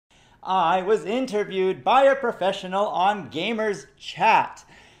I was interviewed by a professional on Gamers Chat.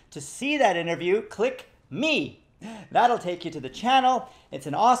 To see that interview, click me. That'll take you to the channel. It's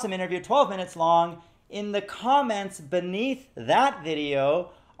an awesome interview, 12 minutes long. In the comments beneath that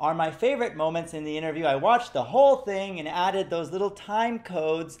video are my favorite moments in the interview. I watched the whole thing and added those little time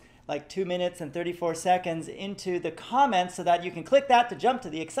codes, like 2 minutes and 34 seconds, into the comments so that you can click that to jump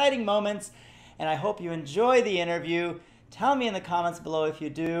to the exciting moments. And I hope you enjoy the interview. Tell me in the comments below if you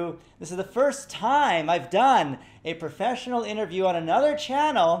do. This is the first time I've done a professional interview on another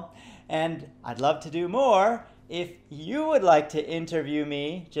channel, and I'd love to do more. If you would like to interview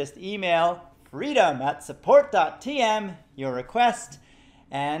me, just email freedom@support.tm your request,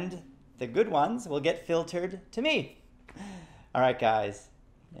 and the good ones will get filtered to me. All right, guys,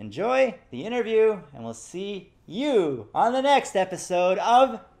 enjoy the interview, and we'll see you on the next episode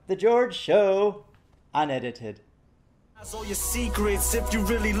of The George Show, unedited. All your secrets, if you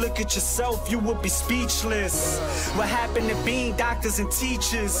really look at yourself, you would be speechless. What happened to being doctors and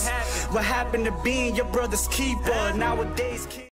teachers? What happened to being your brother's keeper? Nowadays, kids